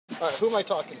All right, who am I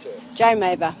talking to? Joe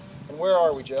Maber. And where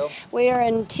are we, Joe? We're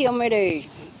in Te Awamutu,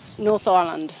 North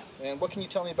Island. And what can you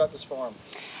tell me about this farm?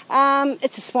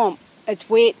 It's a swamp. It's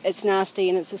wet, it's nasty,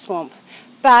 and it's a swamp.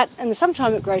 But in the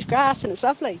summertime it grows grass and it's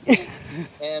lovely.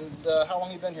 And how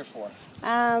long have you been here for?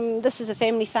 This is a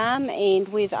family farm and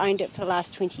we've owned it for the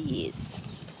last 20 years.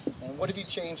 And what have you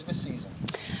changed this season?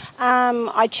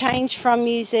 I changed from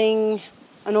using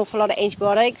an awful lot of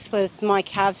antibiotics with my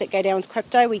calves that go down with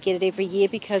crypto. We get it every year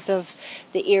because of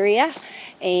the area.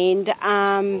 And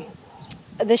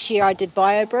this year I did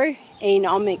BioBrew and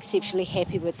I'm exceptionally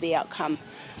happy with the outcome.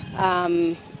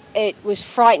 It was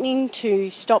frightening to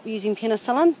stop using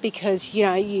penicillin because you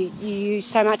use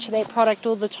so much of that product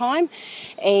all the time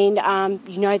and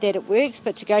you know that it works,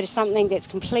 but to go to something that's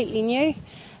completely new.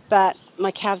 But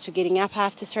my calves were getting up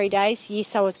after 3 days.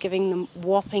 Yes, I was giving them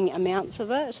whopping amounts of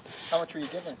it. How much were you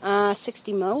giving?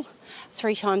 60 ml,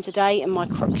 3 times a day in my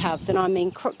crook calves, and I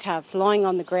mean crook calves lying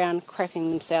on the ground crapping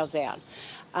themselves out.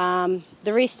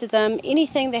 The rest of them,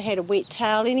 anything that had a wet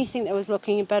tail, anything that was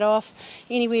looking a bit off,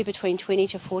 anywhere between 20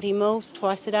 to 40 mils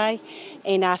twice a day,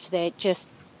 and after that just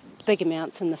big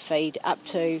amounts in the feed, up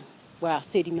to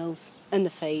 30 mils in the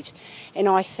feed. And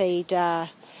I feed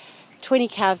 20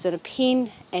 calves in a pen,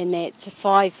 and that's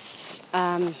five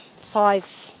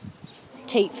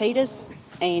teat feeders,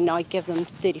 and I give them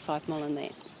 35 mil in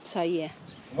that. So yeah.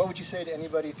 What would you say to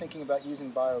anybody thinking about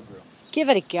using BioBrew? Give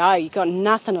it a go. You've got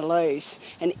nothing to lose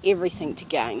and everything to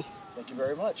gain. Thank you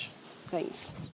very much. Thanks.